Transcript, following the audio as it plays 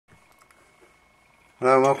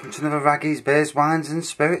Hello and welcome to another Raggy's Beers, Wines and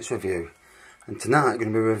Spirits review. And tonight I'm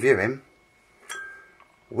going to be reviewing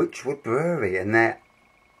Wychwood Brewery and their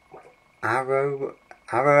Arrowaine?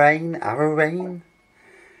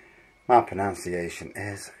 My pronunciation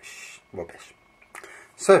is rubbish.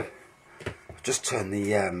 So, I've just turned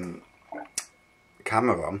the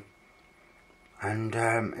camera on and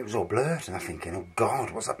it was all blurred and I'm thinking, oh God,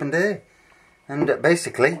 what's happened here? And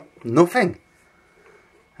basically, nothing.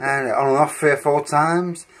 And on and off 3 or 4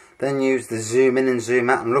 times, then used the zoom in and zoom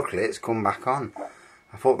out, and luckily it's come back on.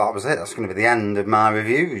 I thought that was it, that's going to be the end of my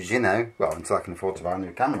reviews, you know, well, until I can afford to buy a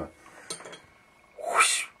new camera.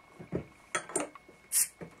 Whoosh.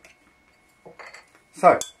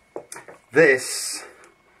 So, this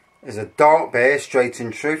is a dark beer, straight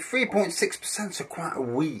and true, 3.6%, so quite a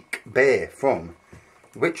weak beer from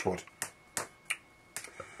Wychwood.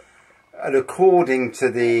 And according to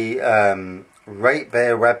the Rate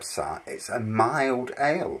Beer website, it's a mild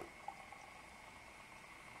ale.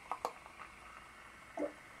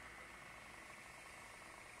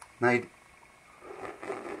 Now, you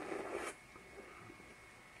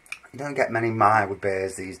don't get many mild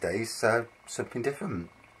beers these days, so something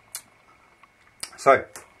different. So,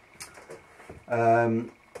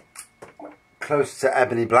 close to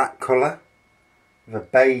ebony black colour, with a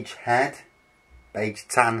beige head, beige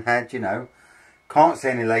tan head, you know. Can't see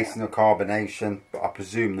any lacing or carbonation, but I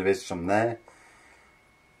presume there is some there.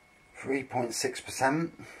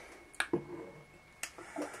 3.6%.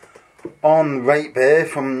 On Rate Beer,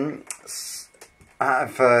 from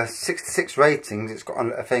out of 66 ratings, it's got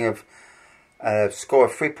a thing of score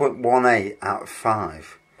of 3.18 out of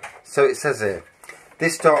 5. So it says here,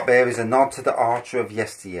 this dark beer is a nod to the archer of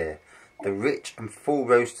yesteryear. The rich and full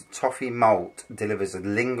roasted toffee malt delivers a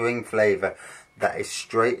lingering flavour that is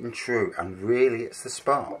straight and true, and really it's the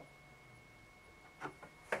spot.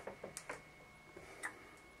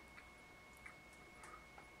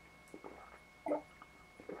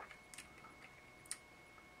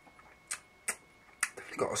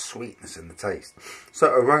 Definitely got a sweetness in the taste.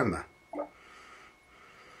 So aroma.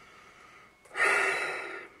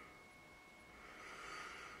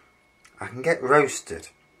 I can get roasted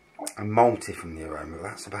and malty from the aroma, but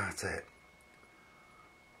that's about it.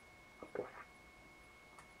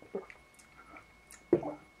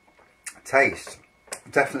 Taste,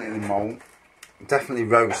 definitely malt, definitely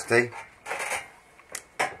roasty,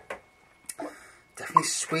 definitely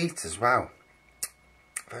sweet as well,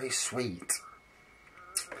 very sweet.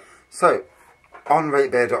 So, on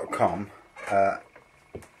ratebeer.com,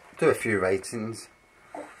 do a few ratings,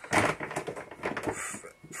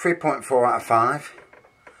 3.4 out of 5,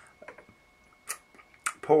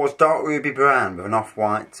 pours dark ruby brown with an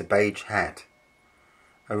off-white to beige head,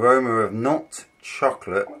 aroma of nut,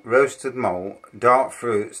 chocolate, roasted malt, dark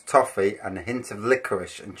fruits, toffee and a hint of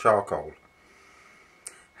licorice and charcoal.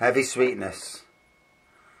 Heavy sweetness,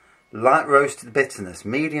 light roasted bitterness,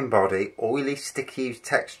 medium body, oily sticky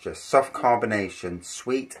texture, soft carbonation,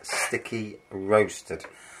 sweet, sticky, roasted.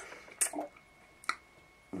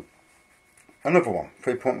 Another one,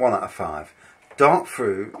 3.1 out of 5. Dark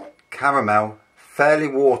fruit, caramel, fairly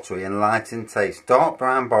watery and light in taste, dark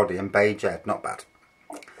brown body and beige head, not bad.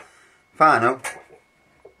 Final,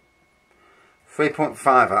 3.5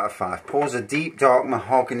 out of 5. Pours a deep dark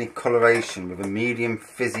mahogany coloration with a medium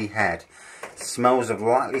fizzy head. Smells of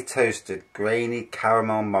lightly toasted, grainy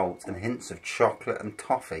caramel malt and hints of chocolate and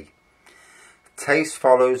toffee. Taste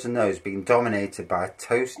follows the nose, being dominated by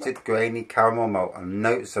toasted, grainy caramel malt and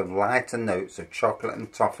notes of lighter notes of chocolate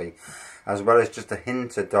and toffee, as well as just a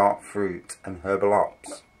hint of dark fruit and herbal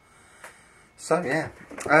hops. So yeah,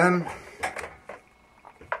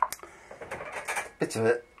 bit of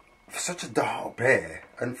it for such a dark beer,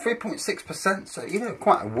 and 3.6%, so you know,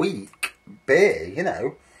 quite a weak beer, you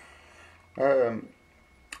know.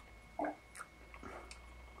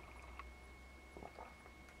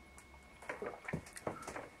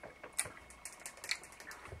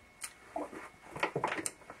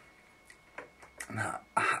 Now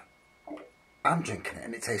I'm drinking it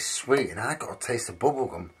and it tastes sweet, and I got a taste of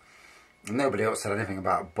bubblegum. Nobody else said anything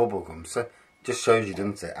about bubblegum, so it just shows you,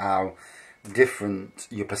 doesn't it, how different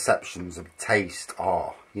your perceptions of taste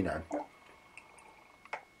are, you know.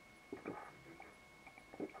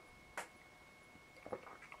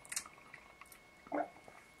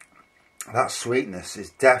 That sweetness is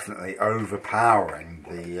definitely overpowering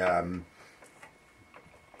the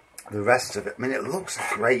rest of it. I mean, it looks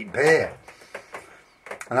a great beer.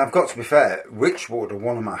 And I've got to be fair, Wychwood are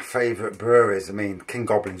one of my favourite breweries. I mean, King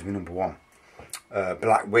Goblin's my #1.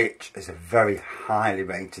 Black Wych is a very highly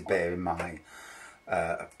rated beer in my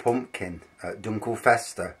pumpkin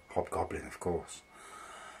Dunkelfester, Hobgoblin of course.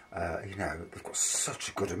 You know, they've got such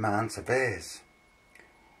a good amount of beers.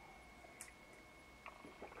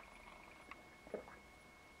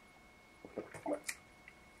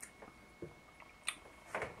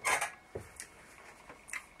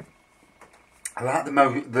 I like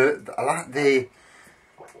the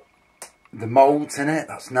malt in it.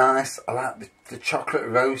 That's nice. I like the chocolate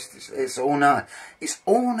roast. It's all nice. It's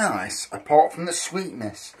all nice apart from the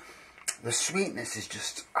sweetness. The sweetness is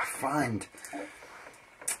just, I find,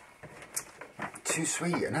 too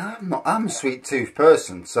sweet. And I'm a sweet tooth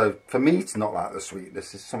person, so for me to not like the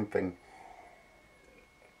sweetness is something.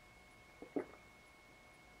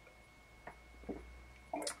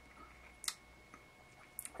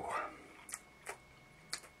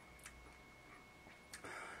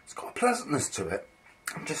 It's got a pleasantness to it.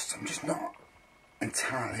 I'm just not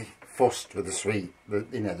entirely fussed with the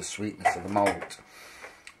the sweetness of the malt.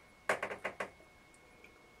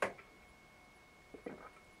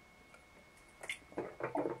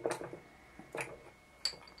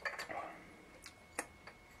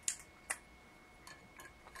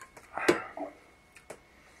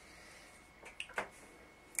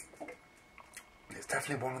 It's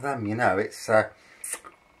definitely one of them, you know. It's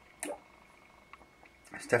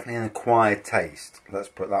definitely an acquired taste, let's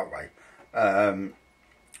put it that way.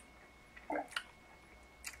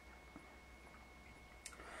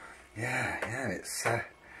 Yeah, it's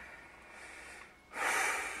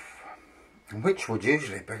Wychwood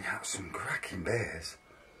usually bring out some cracking beers.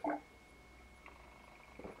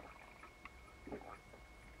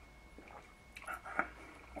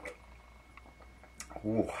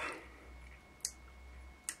 Ooh.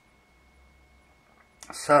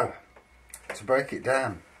 So, to break it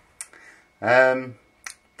down,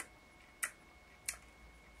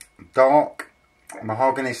 dark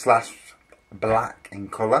mahogany / black in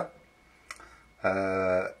colour,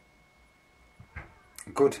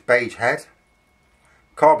 good beige head,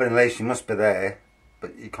 carbonation must be there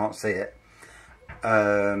but you can't see it,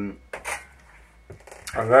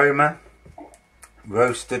 aroma,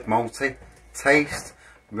 roasted malty, taste,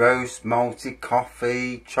 roast, malty,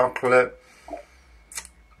 coffee, chocolate,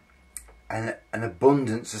 and an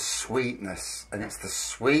abundance of sweetness, and it's the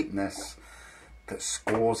sweetness that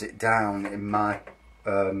scores it down in my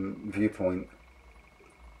viewpoint.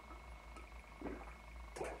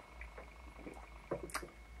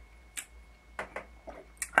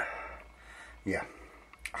 Yeah,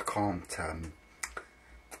 I can't.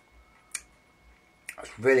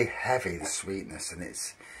 It's really heavy, the sweetness, and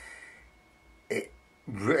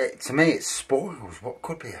to me it spoils what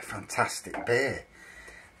could be a fantastic beer.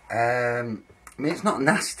 I mean, it's not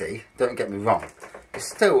nasty, don't get me wrong.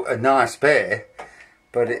 It's still a nice beer,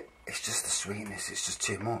 but it's just the sweetness, it's just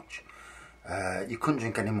too much. You couldn't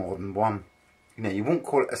drink any more than one. You know, you wouldn't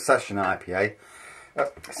call it a session IPA.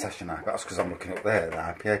 That's because I'm looking up there, the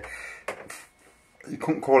IPA. You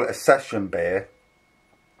couldn't call it a session beer.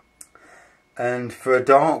 And for a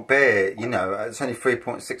dark beer, you know, it's only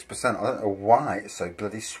 3.6%. I don't know why it's so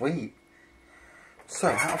bloody sweet. So,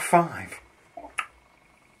 out of 5.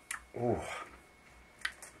 Ooh.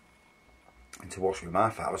 I need to wash my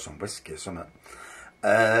mouth out with some whiskey or something.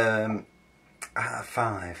 Out of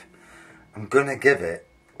 5, I'm going to give it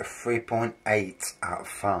a 3.8 out of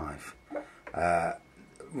 5.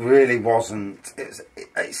 Really wasn't,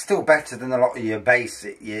 it's still better than a lot of your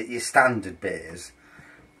basic, your standard beers,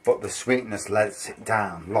 but the sweetness lets it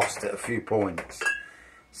down, lost it a few points.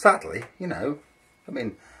 Sadly, you know, I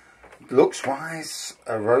mean, looks wise,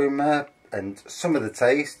 aroma, and some of the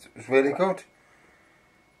taste was really good,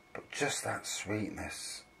 but just that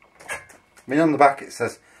sweetness. I mean, on the back it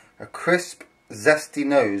says, a crisp, zesty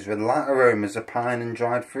nose with light aromas of pine and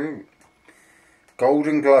dried fruit.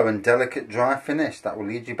 Golden glow and delicate dry finish that will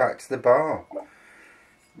lead you back to the bar.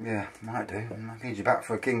 Yeah, might do. Might lead you back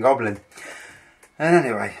for a King Goblin. And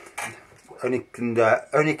anyway, only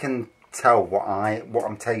can tell what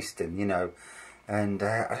I'm tasting, you know. And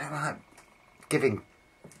I don't like giving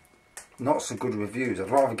not so good reviews.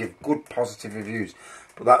 I'd rather give good positive reviews.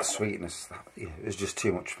 But that sweetness, you know, is just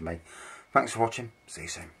too much for me. Thanks for watching. See you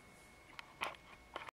soon.